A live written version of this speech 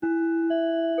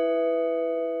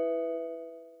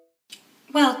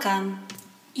Welcome.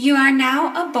 You are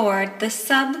now aboard the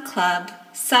Sub Club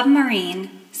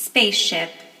submarine spaceship.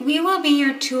 We will be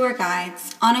your tour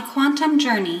guides on a quantum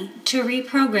journey to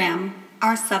reprogram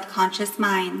our subconscious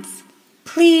minds.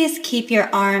 Please keep your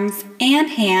arms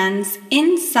and hands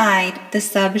inside the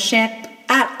subship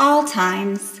at all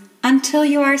times until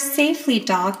you are safely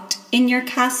docked in your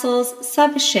castle's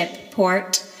subship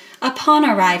port upon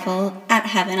arrival at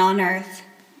Heaven on Earth.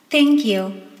 Thank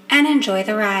you and enjoy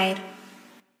the ride.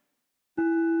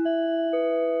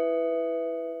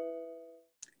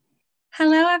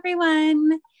 Hello,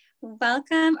 everyone.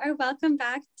 Welcome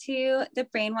back to the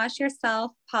Brainwash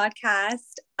Yourself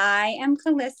podcast. I am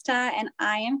Callista, and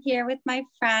I am here with my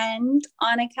friend,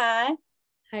 Annika.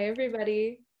 Hi,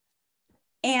 everybody.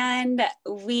 And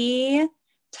we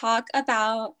talk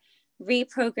about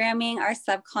reprogramming our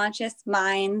subconscious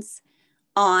minds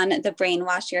on the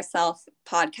Brainwash Yourself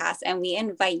podcast. And we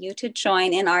invite you to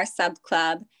join in our sub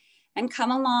club and come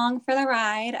along for the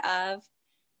ride of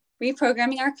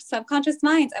reprogramming our subconscious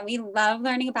minds. And we love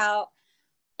learning about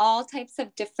all types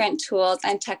of different tools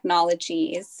and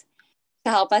technologies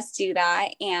to help us do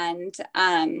that. And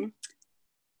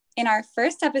in our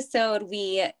first episode,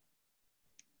 we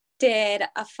did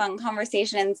a fun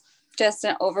conversation, just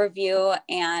an overview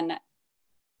and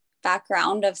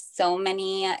background of so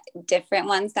many different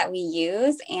ones that we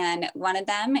use. And one of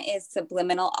them is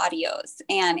subliminal audios.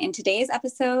 And in today's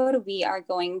episode, we are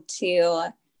going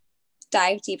to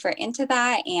dive deeper into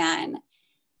that and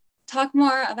talk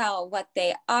more about what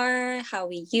they are, how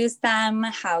we use them,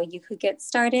 how you could get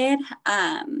started.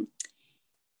 And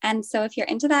so if you're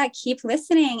into that, keep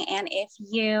listening. And if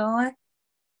you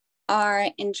are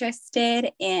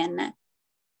interested in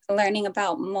learning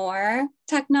about more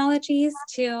technologies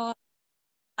to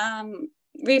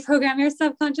reprogram your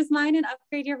subconscious mind and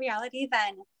upgrade your reality,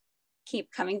 then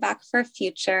keep coming back for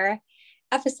future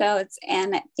episodes.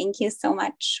 And thank you so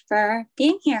much for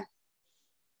being here.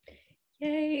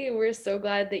 Yay, we're so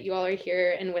glad that you all are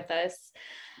here and with us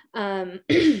in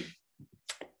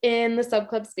the Sub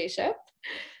Club spaceship.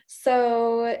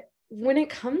 So when it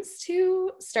comes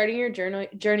to starting your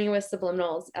journey with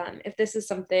subliminals, if this is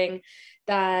something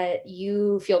that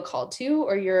you feel called to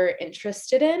or you're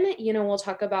interested in, we'll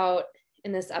talk about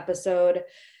in this episode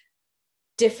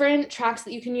different tracks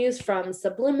that you can use, from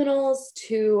subliminals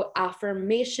to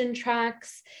affirmation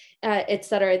tracks,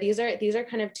 etc. These are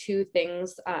kind of two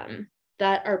things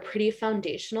that are pretty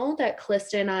foundational that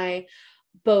Callista and I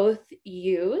both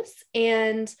use.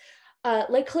 And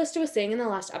like Callista was saying in the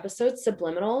last episode,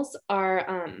 subliminals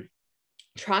are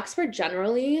tracks where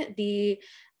generally the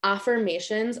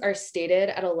affirmations are stated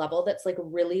at a level that's like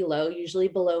really low, usually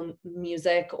below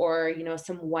music or,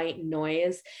 some white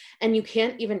noise, and you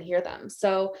can't even hear them.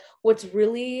 So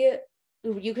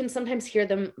you can sometimes hear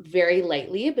them very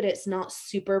lightly, but it's not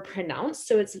super pronounced.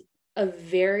 So it's a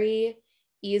very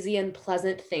easy and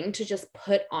pleasant thing to just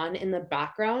put on in the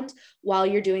background while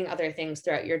you're doing other things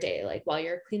throughout your day, like while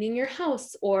you're cleaning your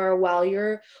house or while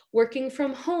you're working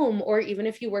from home, or even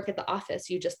if you work at the office,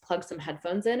 you just plug some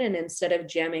headphones in, and instead of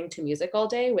jamming to music all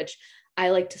day, which I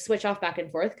like to switch off back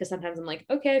and forth because sometimes I'm like,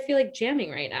 okay, I feel like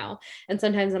jamming right now. And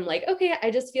sometimes I'm like, okay,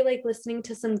 I just feel like listening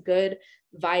to some good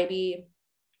vibey,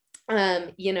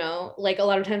 like a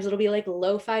lot of times it'll be like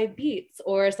lo-fi beats,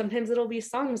 or sometimes it'll be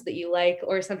songs that you like,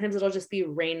 or sometimes it'll just be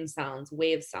rain sounds,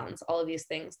 wave sounds, all of these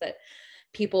things that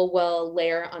people will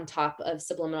layer on top of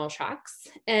subliminal tracks.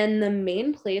 And the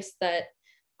main place that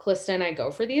Callista and I go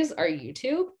for these are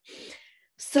YouTube.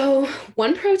 So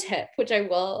one pro tip, which I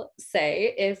will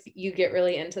say if you get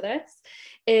really into this,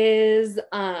 is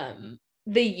the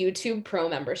YouTube Pro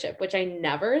membership, which I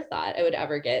never thought I would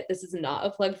ever get. This is not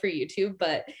a plug for YouTube,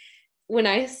 but when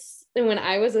I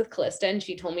was with Callista and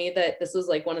she told me that this was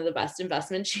like one of the best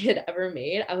investments she had ever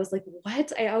made, I was like,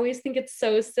 what? I always think it's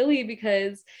so silly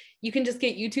because you can just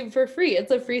get YouTube for free.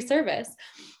 It's a free service.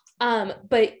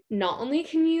 But not only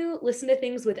can you listen to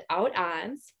things without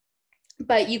ads,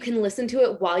 but you can listen to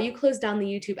it while you close down the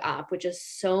YouTube app, which is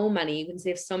so money. You can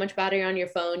save so much battery on your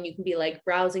phone. You can be like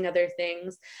browsing other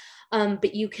things.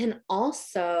 But you can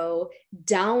also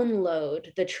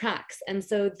download the tracks. And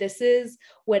so this is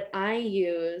what I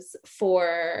use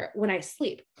for when I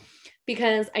sleep,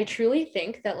 because I truly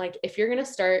think that like, if you're going to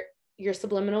start your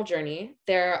subliminal journey,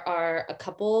 there are a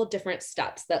couple different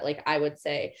steps that like I would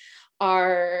say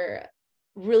are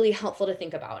really helpful to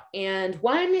think about. And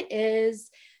one is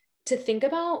to think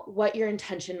about what your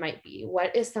intention might be.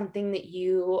 What is something that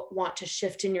you want to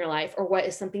shift in your life, or what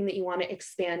is something that you want to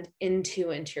expand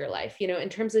into your life? In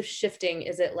terms of shifting,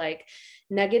 is it like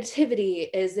negativity?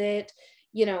 Is it,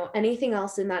 you know, anything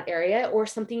else in that area, or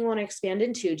something you want to expand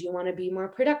into. Do you want to be more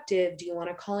productive? Do you want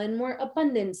to call in more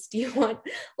abundance? Do you want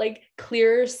like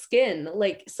clearer skin?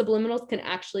 Like subliminals can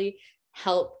actually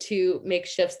help to make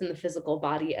shifts in the physical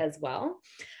body as well.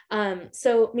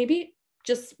 So maybe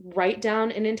just write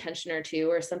down an intention or two,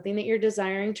 or something that you're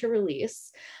desiring to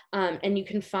release. And you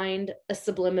can find a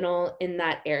subliminal in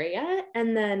that area.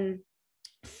 And then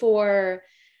for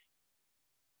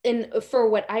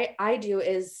what I do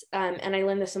is, and I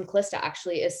learned this from Calista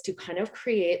actually, is to kind of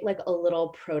create like a little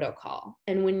protocol.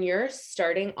 And when you're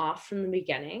starting off from the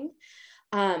beginning,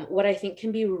 what I think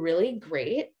can be really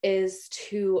great is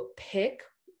to pick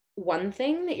one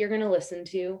thing that you're going to listen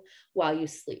to while you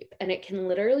sleep. And it can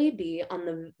literally be on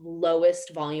the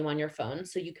lowest volume on your phone,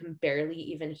 so you can barely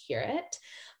even hear it,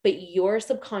 but your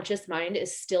subconscious mind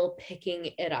is still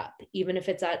picking it up, even if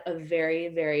it's at a very,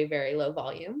 very, very low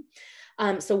volume.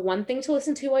 So one thing to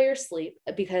listen to while you're asleep,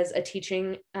 because a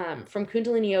teaching from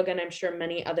Kundalini Yoga, and I'm sure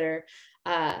many other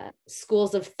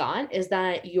schools of thought, is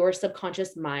that your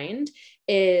subconscious mind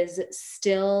is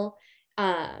still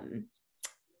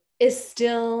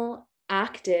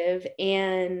active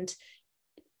and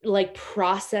like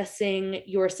processing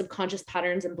your subconscious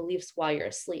patterns and beliefs while you're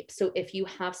asleep. So if you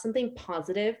have something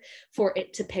positive for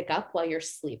it to pick up while you're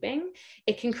sleeping,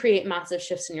 it can create massive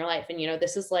shifts in your life. And, you know,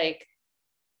 this is like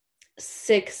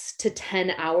 6 to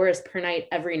 10 hours per night,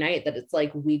 every night, that it's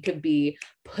like we could be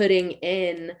putting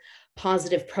in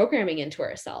positive programming into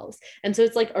ourselves. And so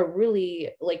it's like a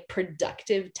really like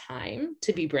productive time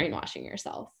to be brainwashing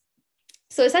yourself.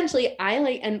 So essentially I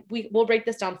like, and we'll break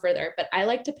this down further, but I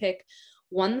like to pick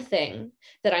one thing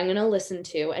that I'm going to listen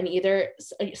to, and either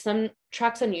some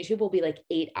tracks on YouTube will be like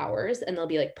 8 hours and they'll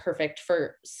be like perfect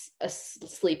for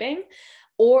sleeping,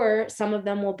 or some of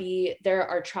them will be, there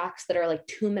are tracks that are like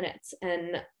 2 minutes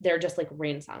and they're just like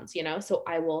rain sounds, you know? So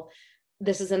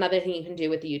this is another thing you can do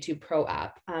with the YouTube Pro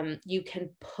app. You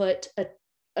can put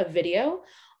a video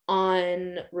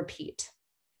on repeat.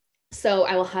 So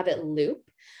I will have it loop,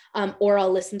 or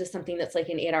I'll listen to something that's like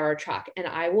an 8-hour track, and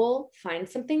I will find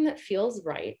something that feels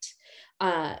right.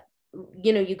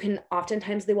 You know, you can,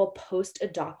 oftentimes they will post a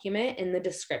document in the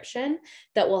description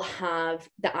that will have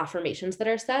the affirmations that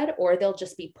are said, or they'll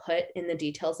just be put in the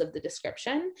details of the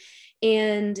description,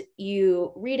 and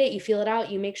you read it, you feel it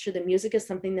out, you make sure the music is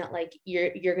something that like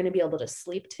you're going to be able to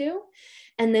sleep to,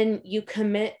 and then you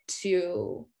commit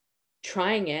to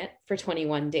trying it for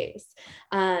 21 days.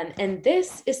 And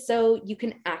this is so you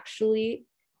can actually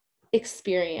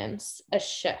experience a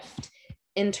shift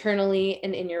internally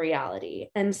and in your reality.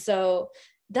 And so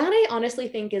that I honestly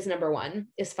think is number one,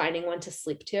 is finding one to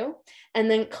sleep to. And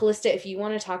then Callista, if you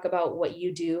want to talk about what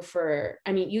you do for,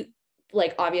 I mean, you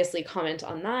like obviously comment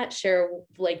on that, share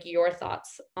like your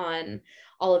thoughts on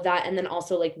all of that. And then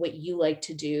also like what you like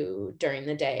to do during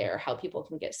the day, or how people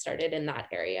can get started in that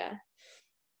area.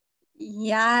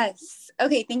 Yes.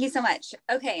 Okay. Thank you so much.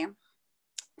 Okay.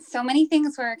 So many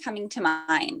things were coming to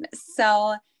mind.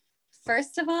 So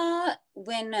first of all,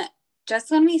 when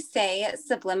we say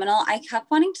subliminal, I kept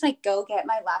wanting to like go get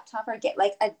my laptop or get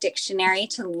like a dictionary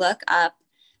to look up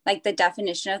like the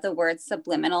definition of the word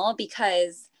subliminal,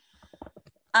 because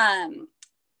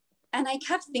and I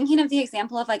kept thinking of the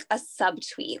example of like a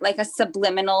subtweet, like a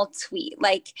subliminal tweet,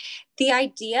 like the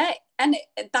idea, and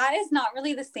that is not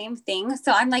really the same thing.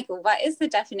 So I'm like, what is the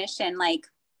definition? Like,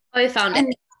 Oh, I found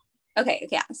it. Okay.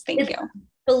 Yes. Thank you.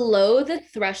 Below the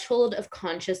threshold of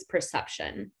conscious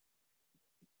perception.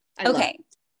 Okay.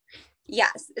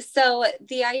 Yes. So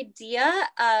the idea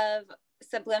of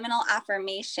subliminal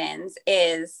affirmations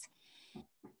is,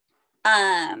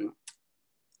 when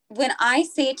I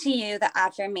say to you the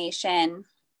affirmation,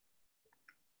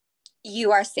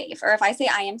 you are safe, or if I say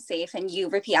I am safe and you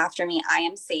repeat after me, I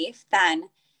am safe, then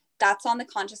that's on the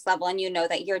conscious level and you know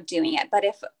that you're doing it. But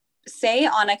if, say,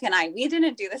 Annika and I, we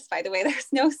didn't do this, by the way,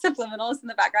 there's no subliminals in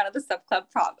the background of the Sub Club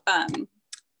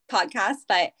podcast,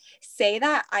 but say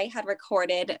that I had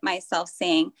recorded myself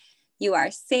saying, you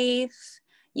are safe,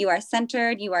 you are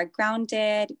centered, you are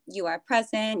grounded, you are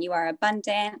present, you are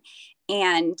abundant,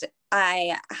 and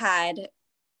I had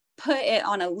put it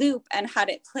on a loop and had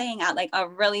it playing at like a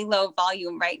really low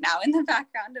volume right now in the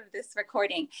background of this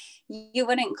recording, you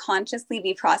wouldn't consciously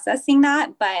be processing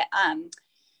that, but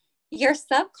your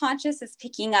subconscious is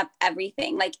picking up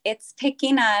everything. Like it's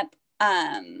picking up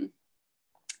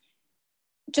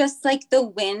just like the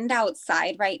wind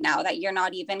outside right now that you're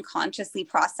not even consciously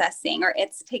processing, or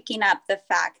it's picking up the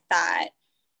fact that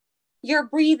you're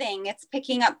breathing. It's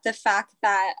picking up the fact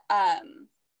that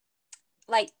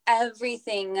like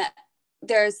everything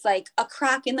there's like a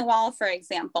crack in the wall, for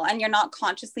example, and you're not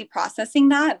consciously processing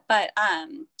that. But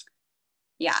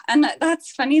yeah, and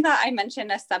that's funny that I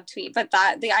mentioned a subtweet, but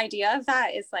that the idea of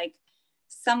that is like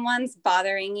someone's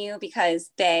bothering you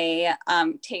because they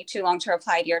take too long to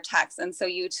reply to your text, and so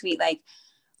you tweet like,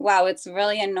 wow, it's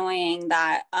really annoying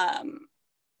that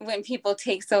when people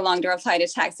take so long to reply to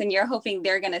text, and you're hoping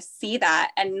they're going to see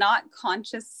that and not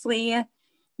consciously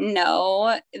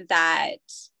know that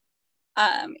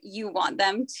you want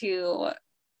them to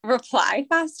reply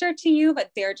faster to you, but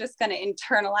they're just going to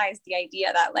internalize the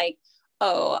idea that like,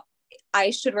 oh,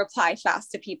 I should reply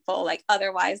fast to people, like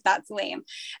otherwise that's lame.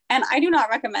 And I do not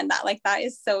recommend that. Like that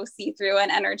is so see-through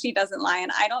and energy doesn't lie.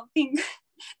 And I don't think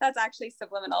that's actually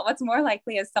subliminal. What's more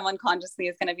likely is someone consciously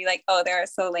is going to be like, oh, they're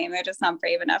so lame, they're just not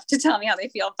brave enough to tell me how they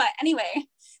feel. But anyway,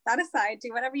 that aside,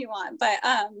 do whatever you want. But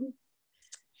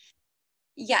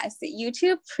yes,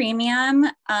 YouTube Premium,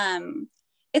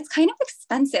 it's kind of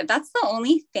expensive. That's the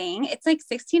only thing. It's like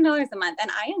 $16 a month. And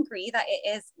I agree that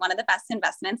it is one of the best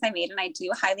investments I made, and I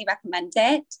do highly recommend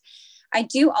it. I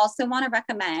do also want to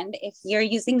recommend, if you're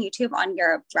using YouTube on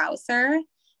your browser,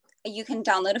 you can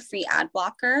download a free ad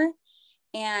blocker.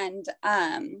 And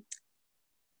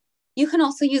you can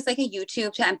also use like a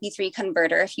YouTube to MP3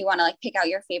 converter if you want to like pick out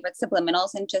your favorite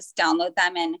subliminals and just download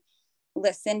them and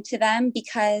listen to them,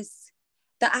 because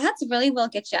the ads really will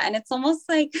get you. And it's almost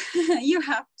like you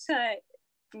have to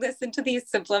listen to these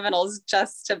subliminals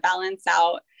just to balance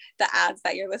out the ads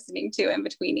that you're listening to in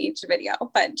between each video.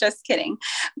 But just kidding.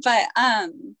 But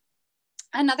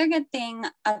another good thing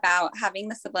about having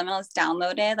the subliminals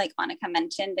downloaded, like Monica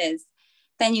mentioned, is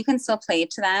then you can still play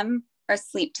to them or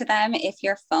sleep to them if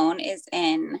your phone is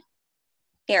in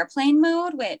airplane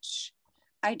mode, which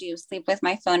I do sleep with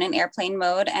my phone in airplane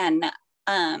mode. And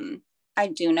I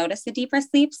do notice a deeper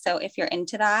sleep. So if you're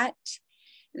into that,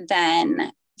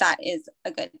 then that is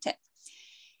a good tip.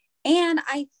 And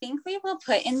I think we will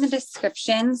put in the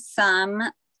description some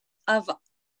of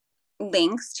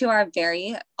links to our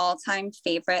very all-time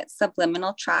favorite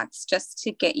subliminal tracks just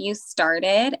to get you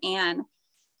started. And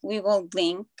we will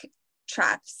link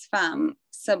tracks from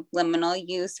subliminal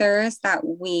users that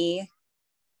we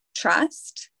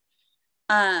trust.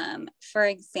 For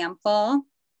example,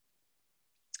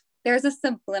 there's a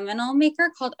subliminal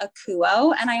maker called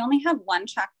Akuo, and I only have one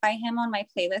track by him on my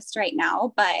playlist right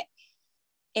now, but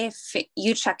if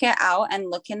you check it out and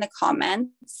look in the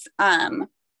comments,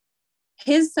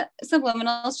 his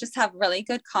subliminals just have really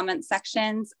good comment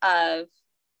sections of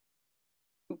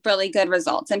really good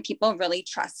results, and people really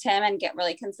trust him and get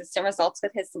really consistent results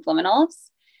with his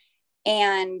subliminals.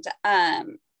 And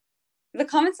the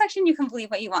comment section, you can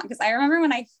believe what you want, because I remember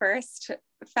when I first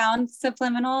found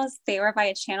subliminals, they were by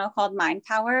a channel called Mind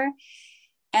Power,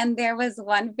 and there was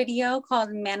one video called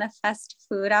Manifest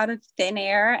Food Out of Thin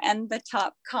Air, and the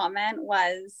top comment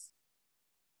was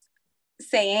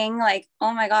saying like,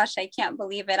 oh my gosh, I can't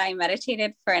believe it, I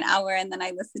meditated for an hour and then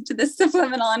I listened to this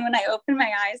subliminal, and when I opened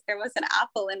my eyes there was an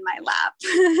apple in my lap.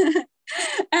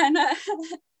 And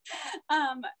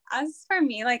as for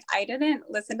me, like I didn't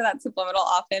listen to that subliminal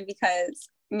often because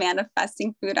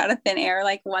manifesting food out of thin air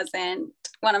like wasn't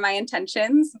one of my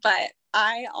intentions, but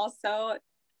I also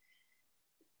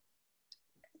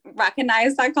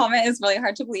recognize that comment is really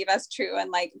hard to believe as true, and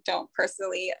like don't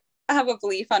personally have a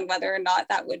belief on whether or not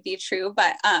that would be true.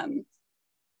 But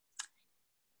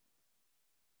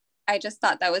I just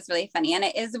thought that was really funny, and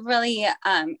it is really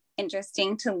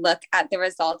interesting to look at the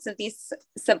results of these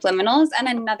subliminals. And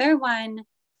another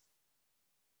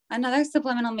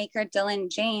subliminal maker,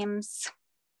 Dylan James,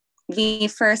 we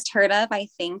first heard of, I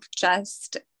think,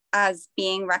 just as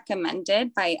being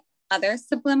recommended by other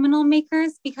subliminal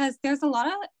makers, because there's a lot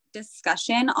of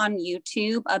discussion on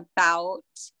YouTube about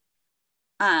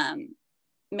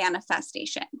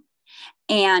manifestation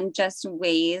and just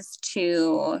ways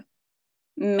to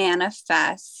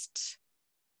manifest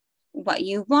what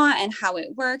you want and how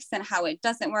it works and how it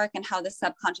doesn't work and how the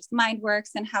subconscious mind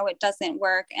works and how it doesn't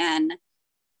work. And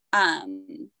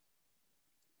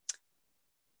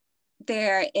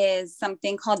there is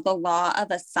something called the law of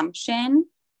assumption,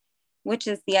 which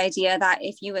is the idea that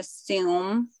if you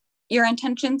assume your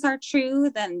intentions are true,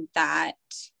 then that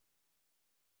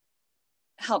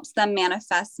helps them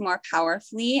manifest more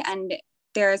powerfully. And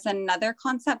there's another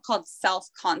concept called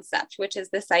self-concept, which is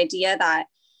this idea that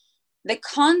the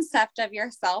concept of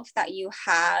yourself that you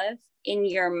have in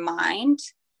your mind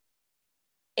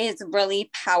is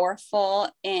really powerful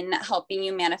in helping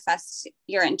you manifest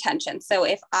your intention. So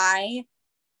if I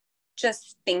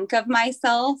just think of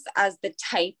myself as the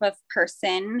type of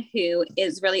person who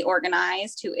is really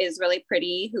organized, who is really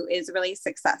pretty, who is really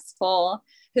successful,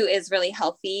 who is really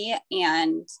healthy.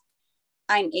 And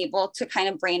I'm able to kind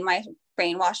of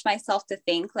brainwash myself to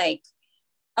think like,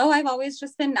 oh, I've always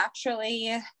just been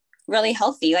naturally really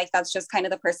healthy. Like that's just kind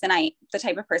of the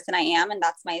type of person I am. And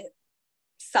that's my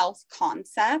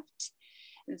self-concept.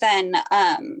 Then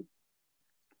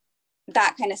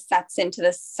that kind of sets into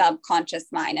the subconscious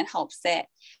mind and helps it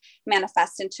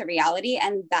manifest into reality.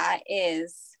 And that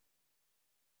is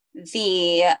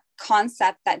the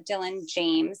concept that Dylan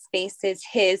James bases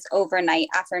his overnight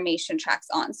affirmation tracks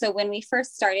on. So when we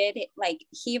first started, like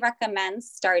he recommends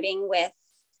starting with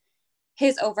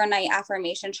his overnight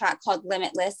affirmation track called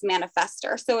Limitless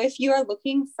Manifester. So if you are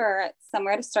looking for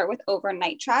somewhere to start with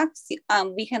overnight tracks,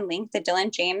 we can link the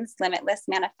Dylan James Limitless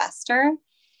Manifester.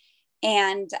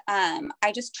 And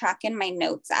I just track in my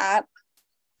notes app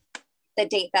the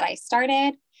date that I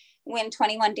started, when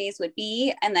 21 days would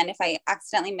be. And then if I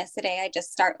accidentally miss a day, I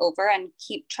just start over and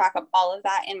keep track of all of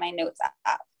that in my notes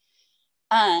app.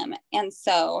 And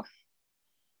so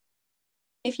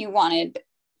if you wanted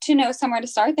to know somewhere to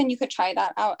start, then you could try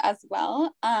that out as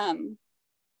well. And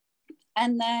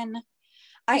then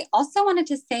I also wanted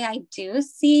to say, I do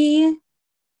see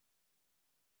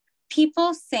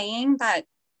people saying that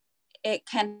it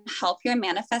can help your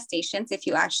manifestations if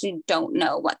you actually don't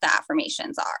know what the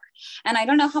affirmations are. And I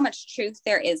don't know how much truth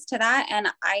there is to that. And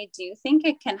I do think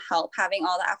it can help having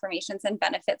all the affirmations and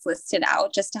benefits listed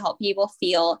out just to help people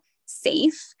feel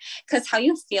safe, because how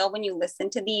you feel when you listen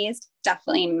to these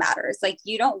definitely matters. Like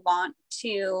you don't want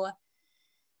to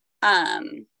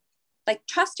like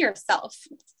trust yourself.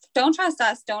 Don't trust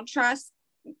us. Don't trust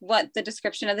what the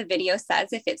description of the video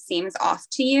says if it seems off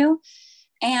to you.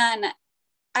 And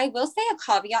I will say a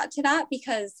caveat to that,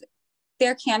 because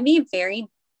there can be very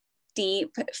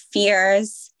deep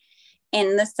fears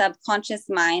in the subconscious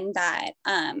mind that,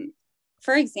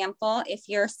 for example, if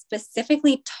you're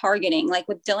specifically targeting, like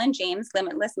with Dylan James,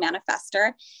 Limitless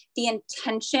Manifester, the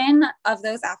intention of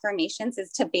those affirmations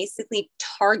is to basically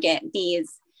target these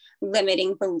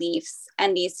limiting beliefs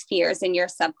and these fears in your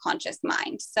subconscious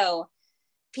mind. So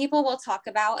people will talk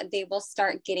about, they will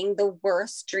start getting the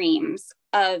worst dreams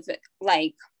of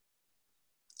like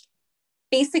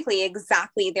basically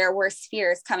exactly their worst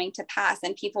fears coming to pass.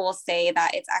 And people will say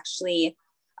that it's actually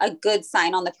a good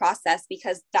sign on the process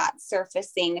because that's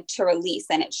surfacing to release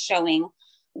and it's showing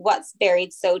what's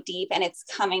buried so deep and it's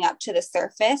coming up to the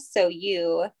surface. So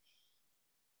you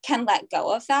can let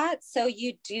go of that. So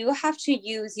you do have to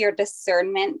use your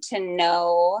discernment to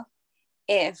know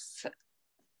if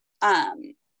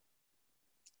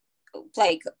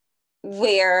like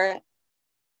where,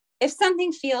 if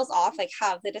something feels off, like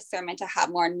have the discernment to have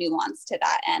more nuance to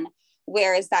that. And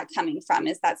where is that coming from?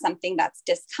 Is that something that's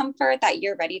discomfort that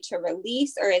you're ready to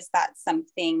release? Or is that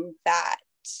something that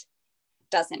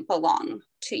doesn't belong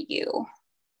to you?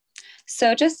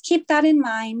 So just keep that in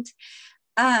mind.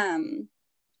 And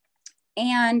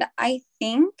I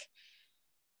think,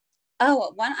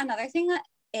 another thing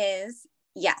is,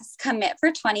 yes, commit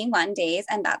for 21 days.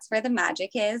 And that's where the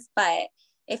magic is. But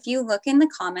if you look in the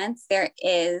comments, there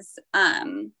is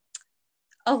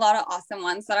a lot of awesome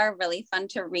ones that are really fun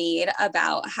to read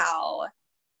about how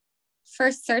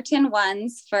for certain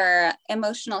ones, for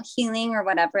emotional healing or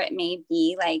whatever it may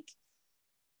be, like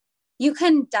you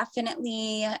can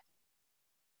definitely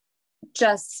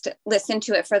just listen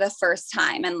to it for the first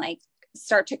time and like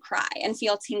start to cry and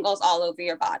feel tingles all over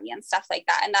your body and stuff like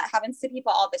that. And that happens to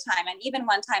people all the time. And even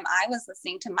one time I was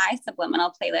listening to my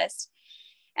Subliminal playlist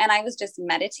and I was just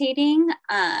meditating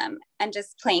and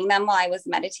just playing them while I was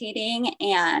meditating.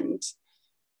 And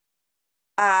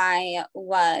I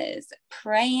was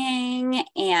praying.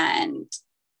 And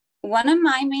one of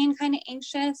my main kind of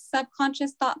anxious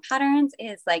subconscious thought patterns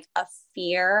is like a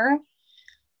fear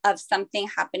of something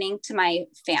happening to my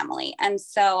family. And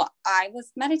so I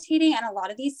was meditating and a lot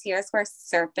of these fears were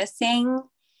surfacing.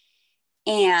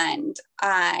 And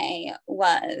I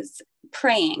was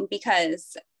praying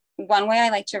because one way I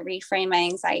like to reframe my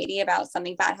anxiety about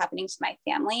something bad happening to my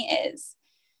family is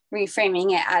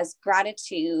reframing it as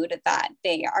gratitude that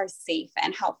they are safe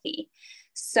and healthy.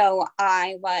 So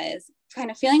I was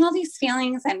kind of feeling all these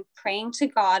feelings and praying to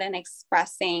God and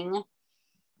expressing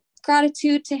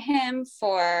gratitude to him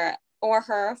for, or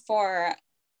her for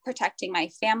protecting my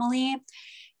family.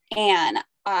 And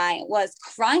I was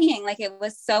crying, like it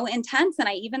was so intense. And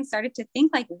I even started to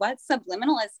think like, what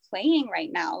Subliminal is playing right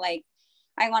now? Like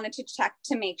I wanted to check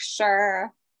to make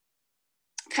sure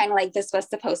kind of like this was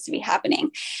supposed to be happening.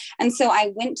 And so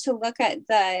I went to look at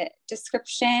the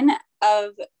description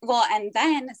of, well, and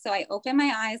then, so I open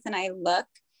my eyes and I look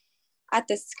at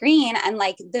the screen, and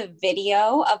like the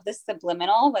video of the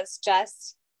subliminal was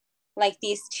just like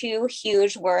these two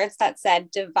huge words that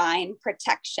said divine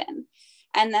protection.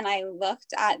 And then I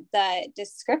looked at the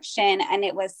description and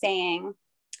it was saying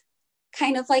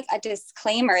kind of like a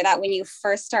disclaimer that when you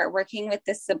first start working with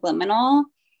the subliminal,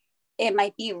 it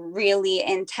might be really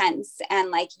intense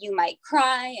and like you might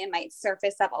cry, it might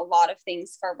surface up a lot of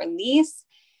things for release.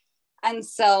 And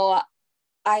so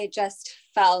I just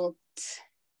felt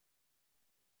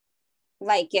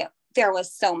like there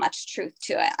was so much truth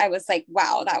to it. I was like,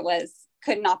 wow,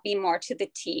 could not be more to the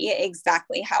T,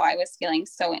 exactly how I was feeling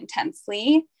so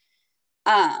intensely.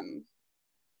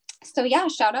 So yeah,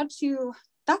 shout out to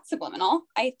that subliminal.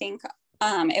 I think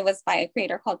it was by a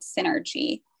creator called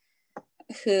Synergy,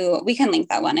 who we can link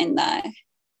that one in the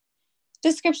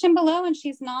description below. And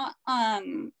she's not,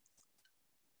 none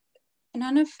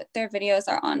of their videos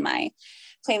are on my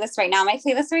playlist right now. My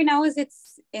playlist right now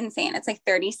it's insane. It's like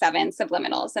 37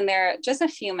 subliminals and they're just a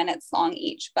few minutes long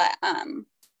each, but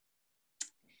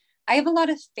I have a lot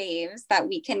of faves that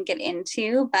we can get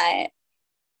into,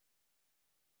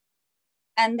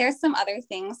 and there's some other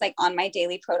things like on my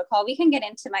daily protocol. We can get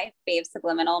into my fave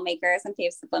subliminal makers and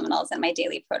fave subliminals in my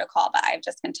daily protocol, but I've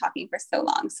just been talking for so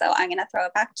long. So I'm going to throw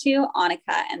it back to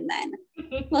Annika and then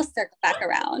we'll circle back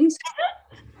around.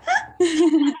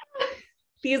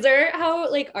 These are how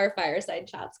like our fireside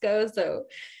chats go. So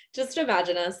just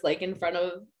imagine us like in front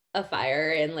of a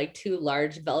fire in like two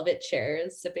large velvet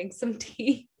chairs sipping some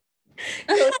tea.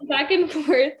 Going back and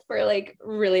forth for like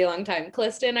really long time.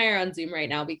 Callista and I are on Zoom right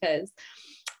now because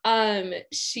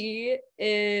she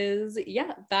is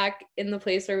back in the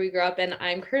place where we grew up, and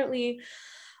I'm currently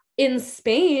in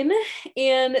Spain,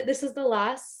 and this is the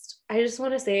last, I just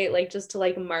want to say like just to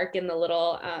like mark in the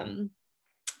little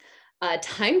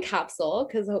time capsule,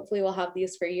 because hopefully we'll have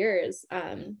these for years,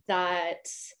 that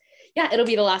it'll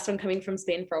be the last one coming from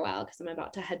Spain for a while because I'm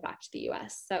about to head back to the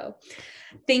US. So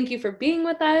thank you for being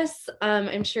with us.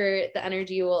 I'm sure the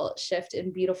energy will shift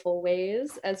in beautiful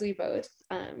ways as we both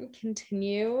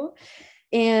continue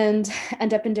and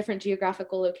end up in different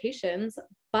geographical locations.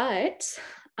 But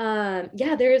I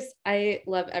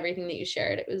love everything that you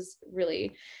shared. It was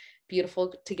really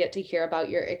beautiful to get to hear about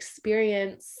your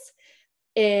experience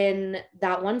in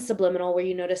that one subliminal where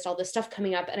you noticed all this stuff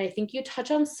coming up. And I think you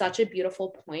touch on such a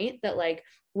beautiful point that like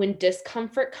when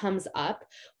discomfort comes up,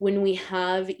 when we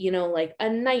have, like a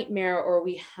nightmare or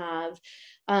we have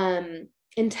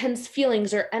intense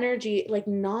feelings or energy, like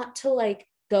not to like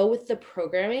go with the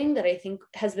programming that I think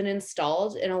has been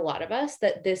installed in a lot of us,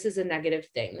 that this is a negative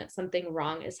thing, that something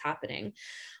wrong is happening.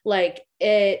 Like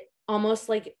it almost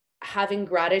like having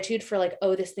gratitude for like,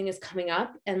 oh, this thing is coming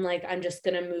up and like, I'm just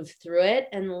going to move through it.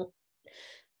 And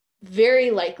very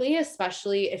likely,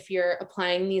 especially if you're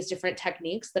applying these different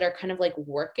techniques that are kind of like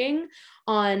working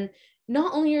on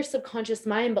not only your subconscious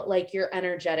mind, but like your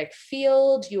energetic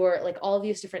field, your like all of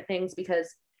these different things,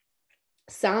 because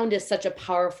sound is such a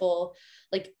powerful,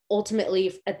 like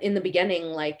ultimately in the beginning,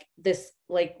 like this,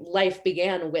 like life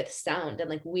began with sound, and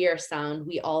like we are sound,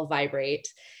 we all vibrate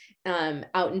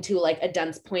out into like a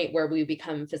dense point where we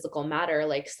become physical matter.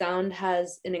 Like sound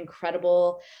has an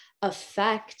incredible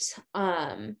effect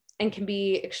and can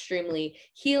be extremely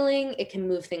healing. It can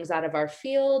move things out of our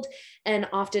field. And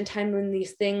oftentimes when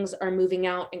these things are moving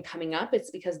out and coming up,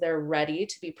 it's because they're ready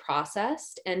to be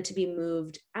processed and to be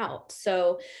moved out.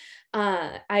 So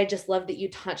I just love that you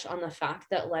touch on the fact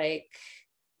that like,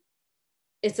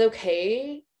 it's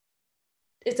okay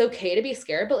to be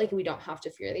scared, but like, we don't have to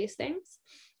fear these things.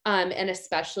 And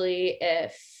especially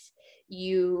if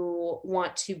you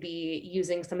want to be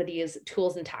using some of these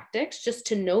tools and tactics, just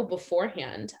to know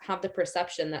beforehand, have the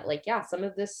perception that like, some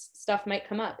of this stuff might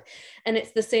come up. And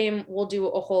it's the same, we'll do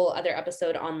a whole other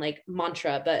episode on like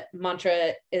mantra, but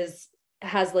mantra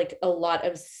has like a lot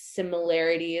of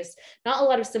similarities, not a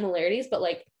lot of similarities, but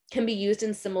like can be used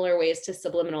in similar ways to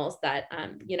subliminals that,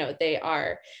 they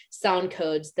are sound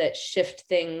codes that shift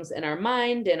things in our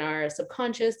mind, in our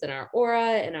subconscious, in our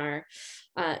aura, in our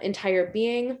entire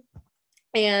being.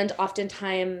 And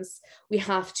oftentimes we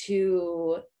have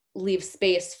to leave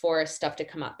space for stuff to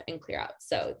come up and clear out.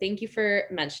 So thank you for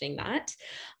mentioning that.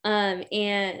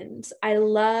 And I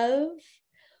love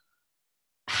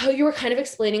how you were kind of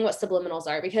explaining what subliminals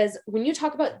are, because when you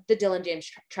talk about the Dylan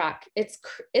James track,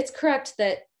 it's correct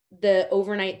that the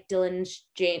overnight Dylan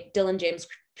James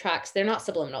tracks, they're not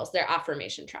subliminals, they're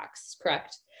affirmation tracks,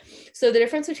 correct? So the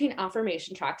difference between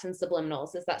affirmation tracks and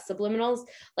subliminals is that subliminals,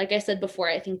 like I said before,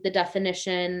 I think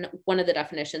one of the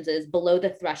definitions is below the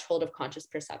threshold of conscious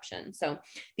perception. So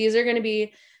these are going to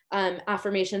be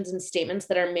affirmations and statements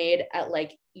that are made at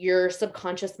like your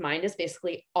subconscious mind is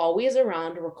basically always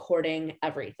around recording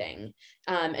everything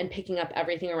and picking up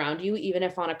everything around you, even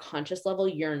if on a conscious level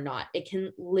you're not. It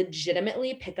can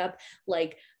legitimately pick up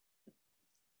like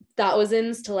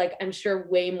thousands to like, I'm sure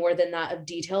way more than that of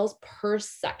details per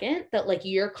second that like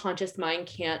your conscious mind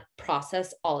can't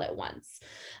process all at once.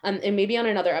 And maybe on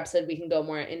another episode, we can go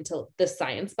more into the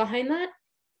science behind that.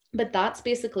 But that's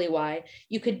basically why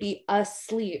you could be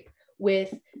asleep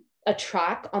with a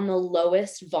track on the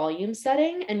lowest volume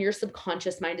setting and your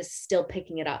subconscious mind is still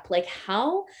picking it up. Like,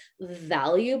 how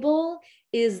valuable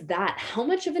is that? How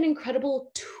much of an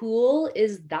incredible tool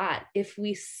is that if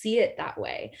we see it that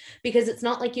way? Because it's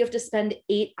not like you have to spend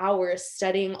 8 hours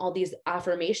studying all these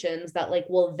affirmations that like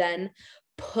will then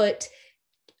put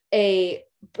a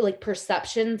like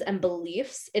perceptions and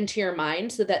beliefs into your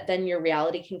mind so that then your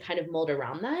reality can kind of mold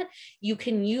around that. You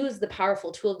can use the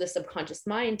powerful tool of the subconscious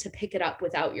mind to pick it up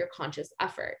without your conscious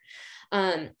effort.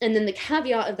 And then the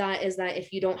caveat of that is that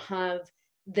if you don't have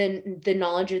the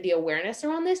knowledge or the awareness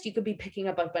around this, you could be picking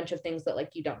up a bunch of things that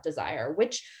like you don't desire,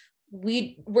 which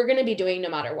we're going to be doing no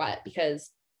matter what,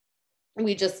 because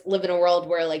we just live in a world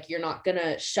where like you're not going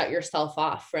to shut yourself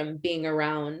off from being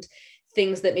around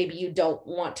things that maybe you don't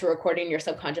want to record in your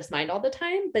subconscious mind all the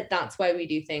time. But that's why we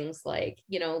do things like,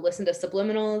 you know, listen to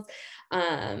subliminals,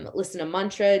 listen to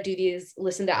mantra,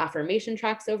 listen to affirmation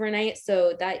tracks overnight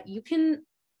so that you can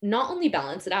not only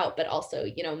balance it out, but also,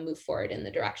 you know, move forward in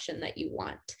the direction that you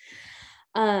want.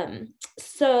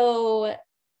 So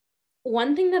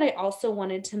one thing that I also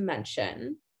wanted to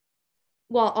mention,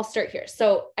 well, I'll start here.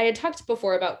 So I had talked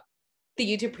before about the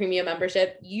YouTube premium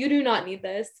membership. You do not need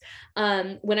this.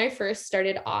 When I first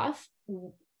started off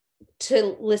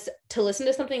to listen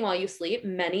to something while you sleep,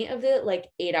 many of the like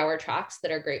 8-hour tracks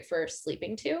that are great for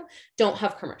sleeping to don't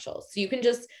have commercials. So you can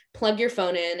just plug your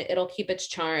phone in, it'll keep its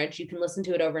charge. You can listen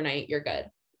to it overnight. You're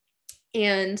good.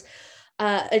 And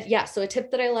yeah, so a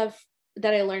tip that I love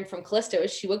that I learned from Callisto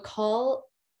is she would call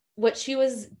what she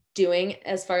was doing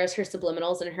as far as her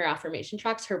subliminals and her affirmation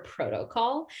tracks, her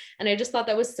protocol. And I just thought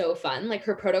that was so fun. Like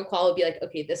her protocol would be like,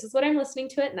 okay, this is what I'm listening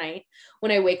to at night.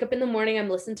 When I wake up in the morning, I'm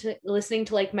listening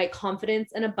to like my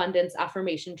confidence and abundance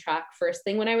affirmation track first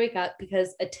thing when I wake up,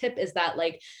 because a tip is that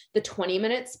like the 20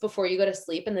 minutes before you go to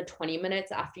sleep and the 20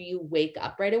 minutes after you wake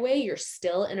up right away, you're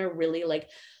still in a really like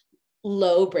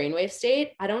low brainwave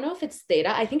state. I don't know if it's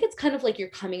theta. I think it's kind of like you're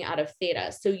coming out of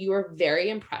theta. So you are very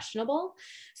impressionable.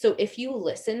 So if you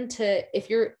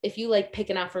if you like pick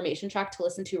an affirmation track to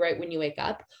listen to right when you wake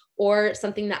up, or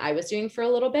something that I was doing for a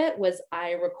little bit was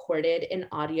I recorded an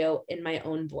audio in my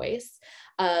own voice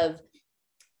of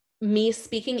me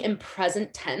speaking in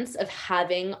present tense of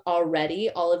having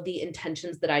already all of the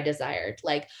intentions that I desired.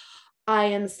 Like, I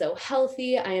am so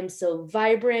healthy. I am so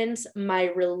vibrant. My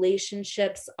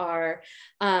relationships are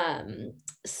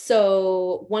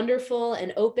so wonderful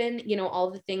and open, you know, all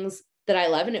the things that I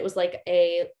love. And it was like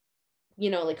a,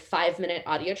 you know, like 5-minute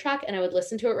audio track. And I would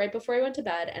listen to it right before I went to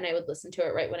bed. And I would listen to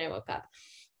it right when I woke up.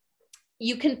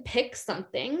 You can pick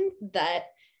something that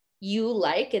you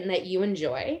like and that you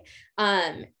enjoy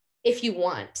if you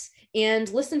want, and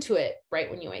listen to it right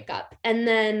when you wake up. And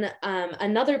then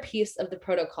another piece of the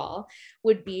protocol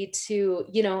would be to,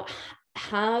 you know,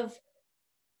 have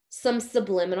some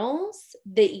subliminals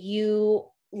that you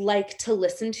like to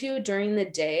listen to during the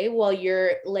day while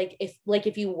you're like,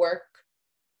 if you work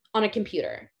on a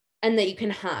computer, and that you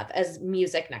can have as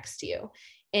music next to you.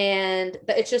 And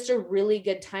it's just a really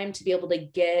good time to be able to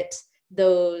get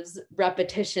those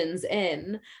repetitions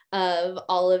in of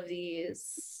all of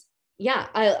these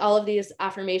all of these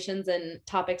affirmations and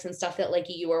topics and stuff that like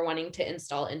you are wanting to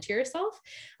install into yourself.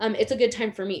 It's a good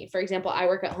time for me. For example, I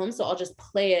work at home, so I'll just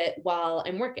play it while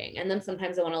I'm working. And then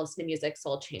sometimes I want to listen to music, so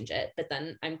I'll change it, but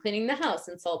then I'm cleaning the house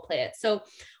and so I'll play it. So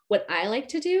what I like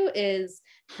to do is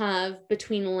have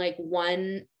between like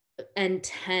 1 and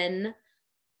 10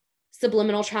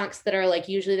 subliminal tracks that are like,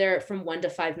 usually they're from 1 to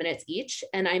 5 minutes each.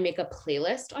 And I make a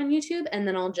playlist on YouTube and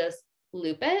then I'll just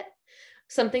loop it.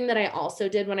 Something that I also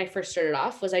did when I first started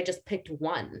off was I just picked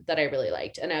one that I really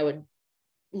liked and I would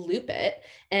loop it.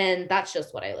 And that's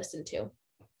just what I listened to.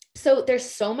 So there's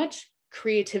so much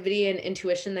creativity and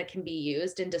intuition that can be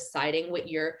used in deciding what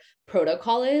your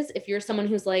protocol is. If you're someone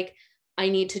who's like, I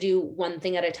need to do one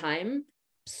thing at a time,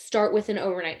 start with an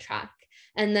overnight track.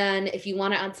 And then if you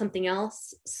want to add something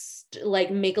else,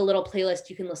 like make a little playlist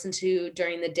you can listen to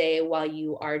during the day while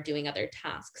you are doing other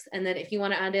tasks. And then if you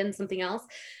want to add in something else,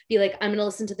 be like, I'm going to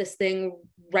listen to this thing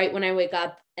right when I wake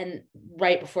up and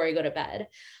right before I go to bed.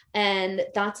 And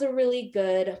that's a really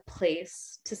good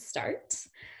place to start.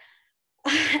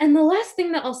 And the last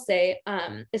thing that I'll say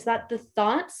is that the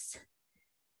thoughts,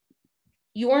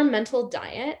 your mental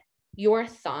diet, your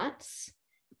thoughts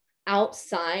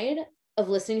outside of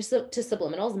listening to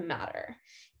subliminals matter.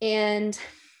 And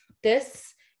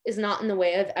this is not in the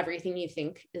way of everything you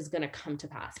think is going to come to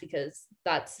pass, because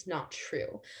that's not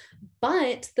true.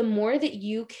 But the more that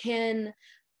you can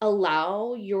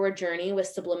allow your journey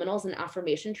with subliminals and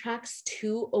affirmation tracks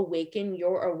to awaken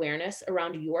your awareness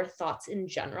around your thoughts in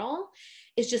general,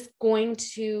 is just going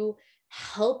to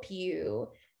help you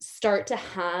start to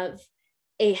have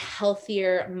a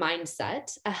healthier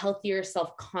mindset, a healthier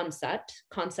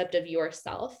concept of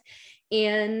yourself,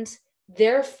 and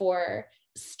therefore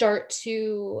start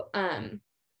to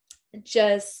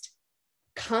just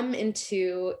come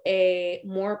into a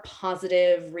more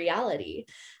positive reality.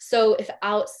 So if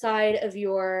outside of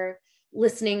your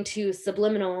listening to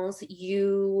subliminals,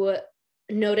 you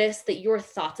notice that your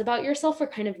thoughts about yourself are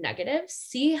kind of negative,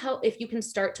 see how, if you can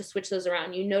start to switch those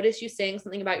around. You notice you saying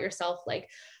something about yourself like,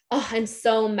 oh, I'm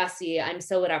so messy, I'm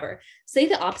so whatever. Say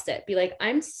the opposite. Be like,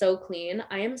 I'm so clean,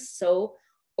 I am so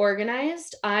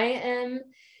organized, I am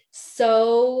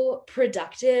so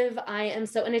productive, I am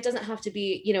so, and it doesn't have to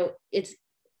be, you know, it's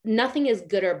nothing is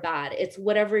good or bad. It's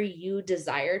whatever you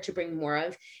desire to bring more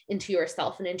of into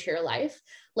yourself and into your life.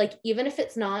 Like, even if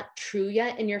it's not true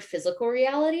yet in your physical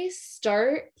reality,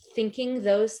 start thinking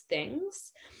those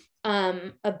things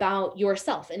about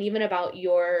yourself and even about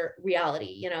your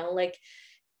reality, you know, like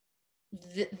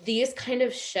these kind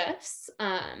of shifts,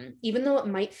 even though it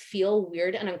might feel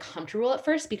weird and uncomfortable at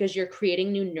first because you're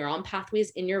creating new neuron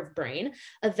pathways in your brain,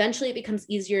 eventually it becomes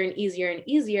easier and easier and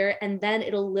easier. And then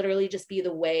it'll literally just be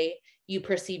the way you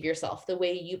perceive yourself, the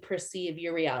way you perceive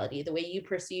your reality, the way you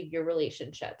perceive your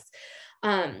relationships.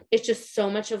 It's just so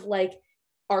much of like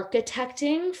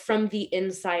architecting from the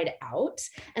inside out.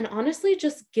 And honestly,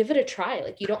 just give it a try.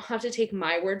 Like, you don't have to take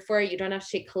my word for it. You don't have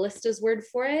to take Callista's word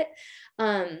for it.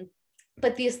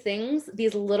 But these things,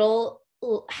 these little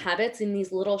habits and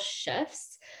these little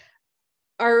shifts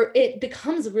it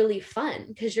becomes really fun,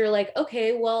 because you're like,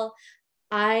 okay, well,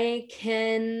 I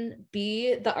can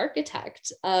be the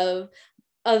architect of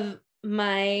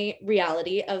my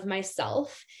reality, of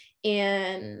myself.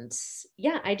 And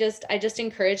yeah, I just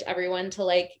encourage everyone to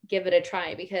like give it a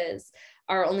try, because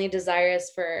our only desire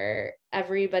is for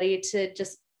everybody to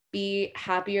just be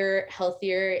happier,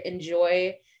 healthier,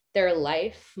 enjoy their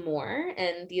life more.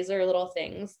 And these are little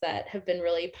things that have been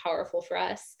really powerful for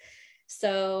us.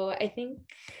 So I think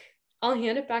I'll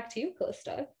hand it back to you,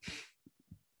 Callista.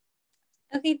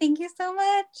 Okay, thank you so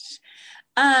much.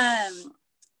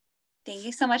 Thank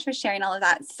you so much for sharing all of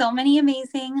that. So many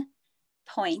amazing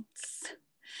points.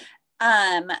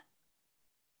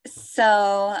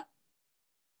 So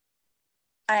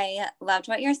I loved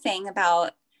what you're saying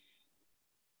about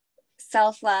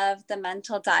self-love, the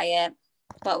mental diet,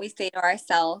 what we say to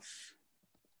ourselves,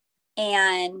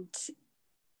 and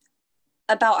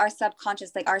about our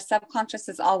subconscious. Like, our subconscious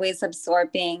is always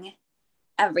absorbing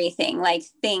everything, like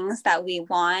things that we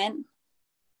want,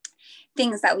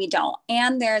 things that we don't.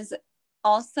 And there's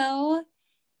also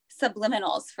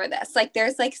subliminals for this. Like,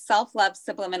 there's like self-love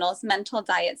subliminals, mental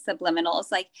diet subliminals,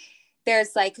 like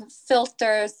there's like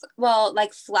filters, well,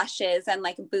 like flushes and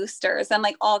like boosters and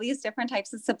like all these different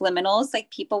types of subliminals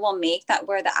like people will make, that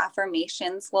where the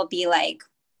affirmations will be like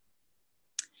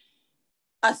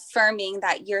affirming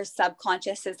that your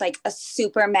subconscious is like a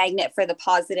super magnet for the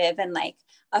positive, and like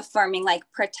affirming like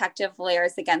protective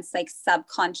layers against like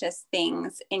subconscious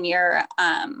things in your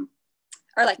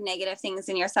or like negative things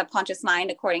in your subconscious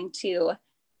mind, according to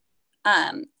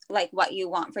like what you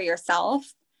want for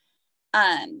yourself,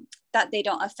 that they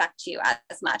don't affect you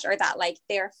as much, or that like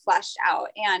they're fleshed out.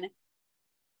 And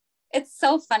it's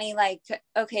so funny, like,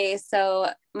 okay, so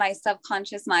my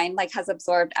subconscious mind like has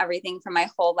absorbed everything from my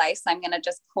whole life, so I'm gonna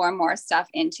just pour more stuff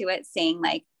into it, saying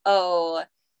like, oh,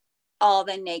 all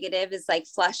the negative is like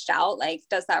fleshed out. Like,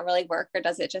 does that really work, or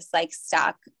does it just like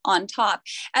stack on top?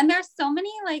 And there's so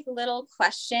many like little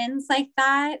questions like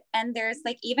that. And there's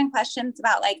like even questions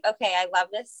about like, okay, I love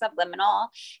this subliminal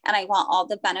and I want all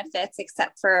the benefits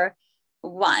except for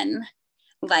one,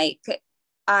 like,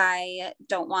 I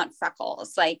don't want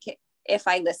freckles. Like, if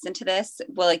I listen to this,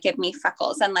 will it give me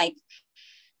freckles? And like,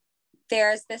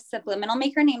 there's this subliminal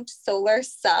maker named Solar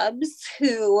Subs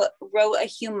who wrote a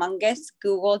humongous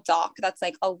Google Doc that's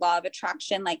like a law of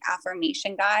attraction, like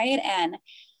affirmation guide. And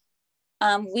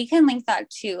we can link that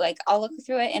too. Like, I'll look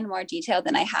through it in more detail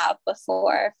than I have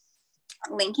before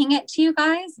linking it to you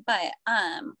guys. But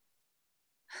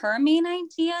her main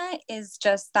idea is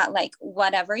just that like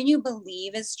whatever you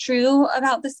believe is true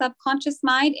about the subconscious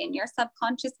mind in your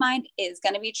subconscious mind is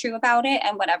going to be true about it,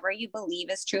 and whatever you believe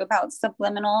is true about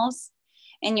subliminals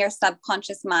in your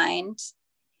subconscious mind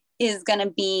is going to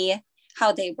be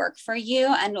how they work for you.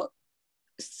 And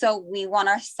so we want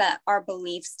to set our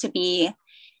beliefs to be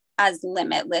as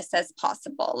limitless as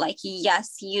possible. Like,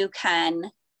 yes, you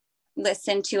can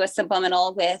listen to a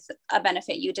subliminal with a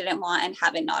benefit you didn't want and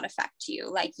have it not affect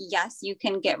you. Like, yes, you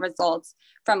can get results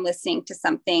from listening to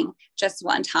something just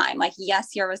one time. Like,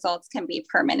 yes, your results can be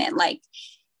permanent. Like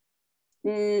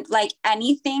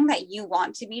anything that you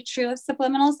want to be true of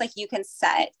subliminals, like you can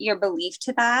set your belief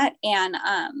to that. And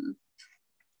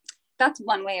that's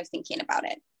one way of thinking about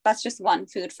it. That's just one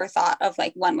food for thought of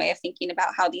like one way of thinking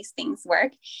about how these things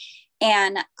work.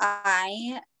 And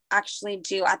I actually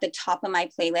do at the top of my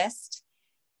playlist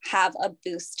have a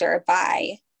booster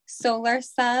by Solar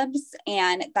Subs,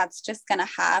 and that's just going to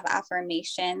have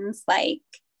affirmations, like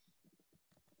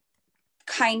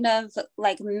kind of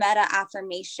like meta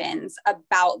affirmations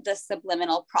about the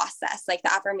subliminal process. Like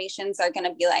the affirmations are going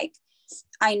to be like,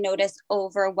 I notice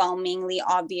overwhelmingly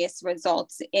obvious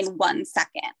results in 1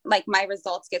 second. Like my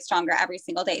results get stronger every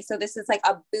single day. So this is like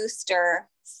a booster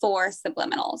for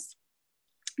subliminals.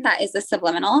 That is a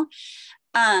subliminal.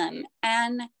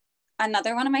 And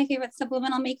another one of my favorite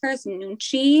subliminal makers,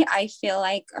 Nunchi, I feel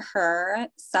like her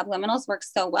subliminals work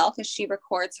so well because she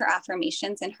records her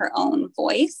affirmations in her own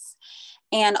voice.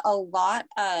 And a lot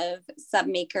of sub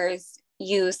makers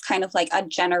use kind of like a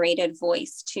generated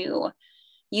voice to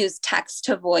use text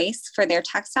to voice for their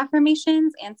text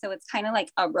affirmations. And so it's kind of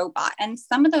like a robot. And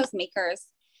some of those makers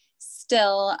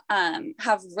still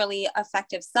have really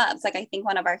effective subs. Like I think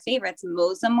one of our favorites,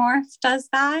 Mosamorph, does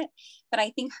that. But I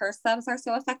think her subs are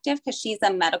so effective because she's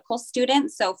a medical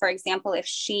student. So for example, if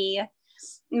she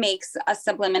makes a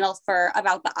subliminal for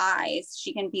about the eyes,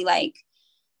 she can be like,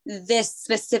 this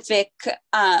specific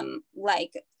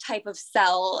like type of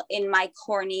cell in my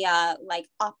cornea like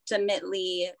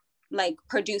optimally like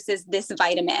produces this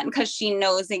vitamin, because she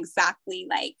knows exactly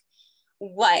like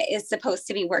what is supposed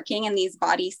to be working in these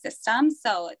body systems.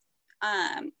 So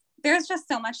there's just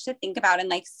so much to think about, and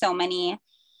like so many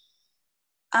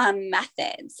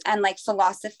methods and like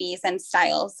philosophies and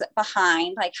styles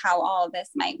behind like how all of this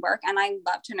might work. And I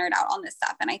love to nerd out on this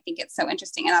stuff, and I think it's so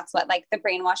interesting. And that's what like the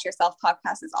Brainwash Yourself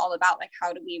podcast is all about. Like,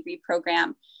 how do we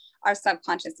reprogram our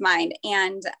subconscious mind?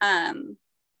 And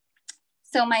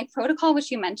so my protocol, which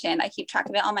you mentioned, I keep track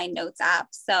of it on my notes app.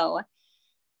 So,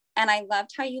 and I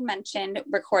loved how you mentioned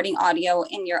recording audio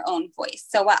in your own voice.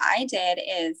 So what I did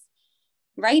is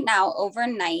right now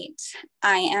overnight,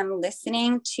 I am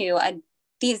listening to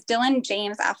these Dylan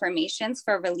James affirmations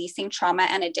for releasing trauma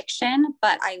and addiction,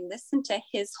 but I listened to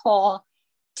his whole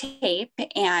tape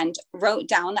and wrote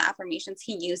down the affirmations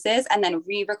he uses and then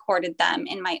re-recorded them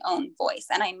in my own voice.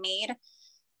 And I made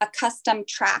a custom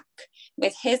track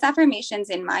with his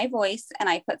affirmations in my voice, and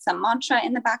I put some mantra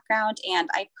in the background, and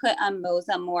I put a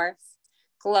Mosamorph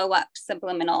glow up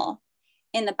subliminal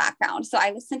in the background. So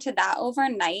I listened to that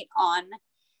overnight on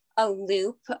a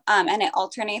loop, and it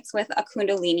alternates with a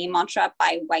Kundalini mantra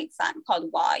by White Sun called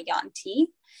Wa Yanti.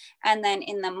 And then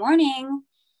in the morning,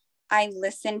 I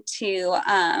listened to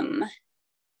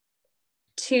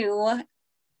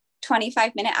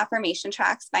 25-minute affirmation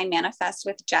tracks by Manifest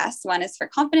with Jess. One is for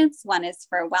confidence, one is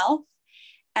for wealth.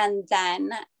 And then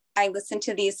I listened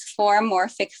to these 4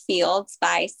 morphic fields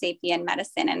by Sapien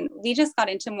Medicine. And we just got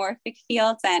into morphic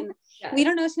fields, and we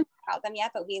don't know too much about them yet,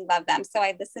 but we love them. So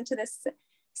I listened to this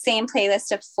same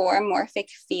playlist of 4 morphic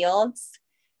fields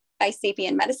by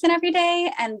Sapien Medicine every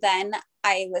day. And then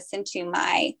I listened to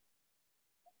my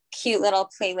cute little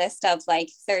playlist of like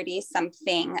 30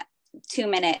 something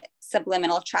 2-minute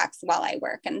subliminal tracks while I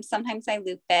work. And sometimes I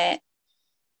loop it.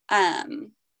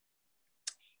 And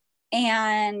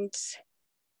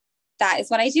that is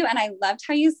what I do. And I loved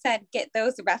how you said, get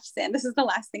those reps in. This is the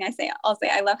last thing I'll say.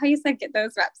 I love how you said, get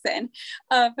those reps in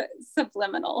of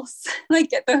subliminals,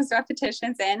 like get those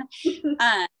repetitions in.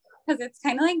 Because it's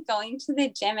kind of like going to the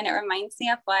gym, and it reminds me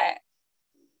of what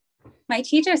my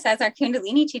teacher says, our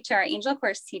Kundalini teacher, our Angel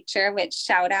Course teacher, which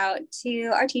shout out to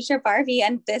our teacher Barbie.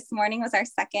 And this morning was our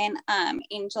second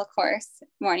Angel Course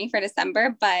morning for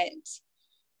December. But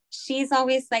she's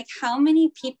always like, how many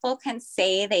people can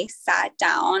say they sat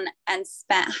down and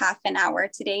spent half an hour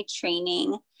today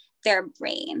training their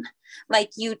brain?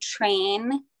 Like, you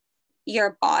train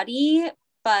your body,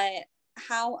 but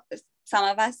how some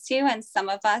of us do, and some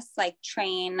of us like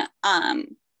train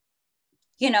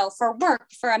for work,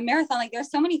 for a marathon. Like,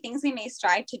 there's so many things we may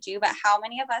strive to do, but how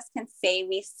many of us can say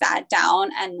we sat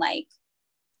down and like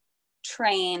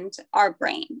trained our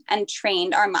brain and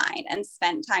trained our mind and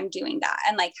spent time doing that,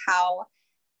 and like how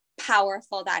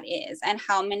powerful that is, and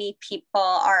how many people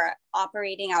are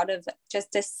operating out of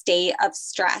just a state of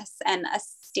stress and a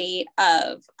state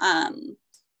of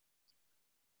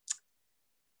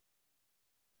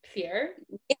fear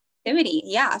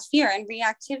fear and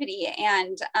reactivity,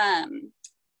 and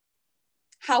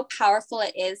how powerful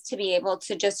it is to be able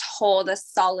to just hold a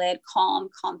solid, calm,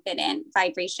 confident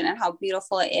vibration, and how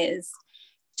beautiful it is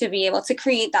to be able to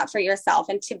create that for yourself,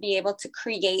 and to be able to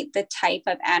create the type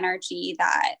of energy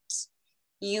that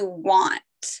you want,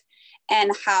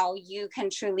 and how you can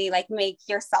truly like make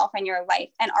yourself and your life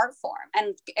an art form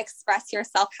and express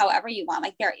yourself however you want.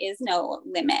 Like there is no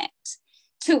limit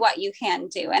to what you can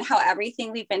do, and how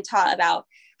everything we've been taught about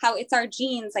how it's our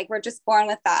genes, like we're just born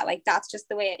with that, like that's just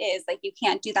the way it is, like you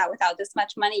can't do that without this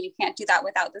much money, you can't do that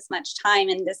without this much time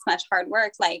and this much hard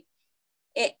work. Like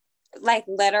it, like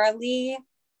literally,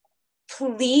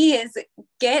 please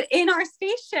get in our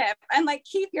spaceship and like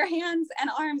keep your hands and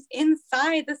arms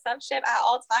inside the subship at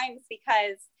all times,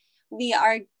 because we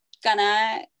are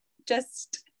gonna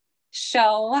just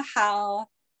show how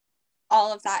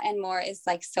all of that and more is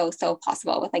like so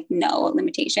possible with like no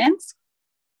limitations.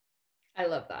 I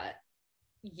love that.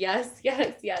 Yes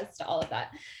to all of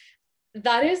that.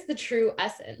 That is the true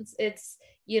essence. It's,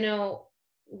 you know,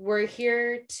 we're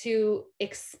here to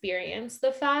experience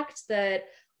the fact that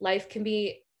life can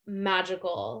be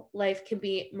magical, life can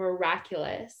be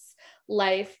miraculous,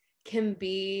 life can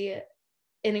be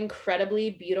an incredibly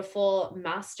beautiful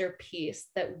masterpiece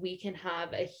that we can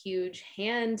have a huge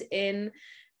hand in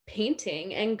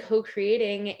painting and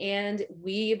co-creating, and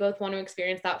we both want to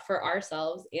experience that for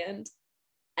ourselves, and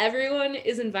everyone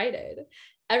is invited.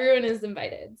 Everyone is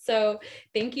invited. So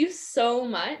thank you so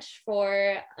much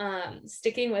for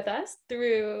sticking with us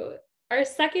through our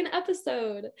second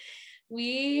episode.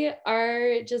 We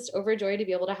are just overjoyed to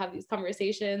be able to have these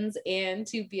conversations and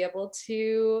to be able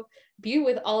to be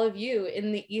with all of you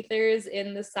in the ethers,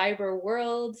 in the cyber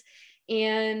world,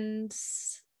 and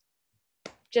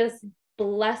just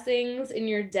blessings in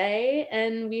your day.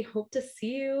 And we hope to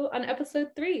see you on episode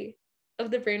 3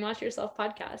 of the Brainwash Yourself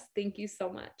podcast. Thank you so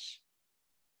much.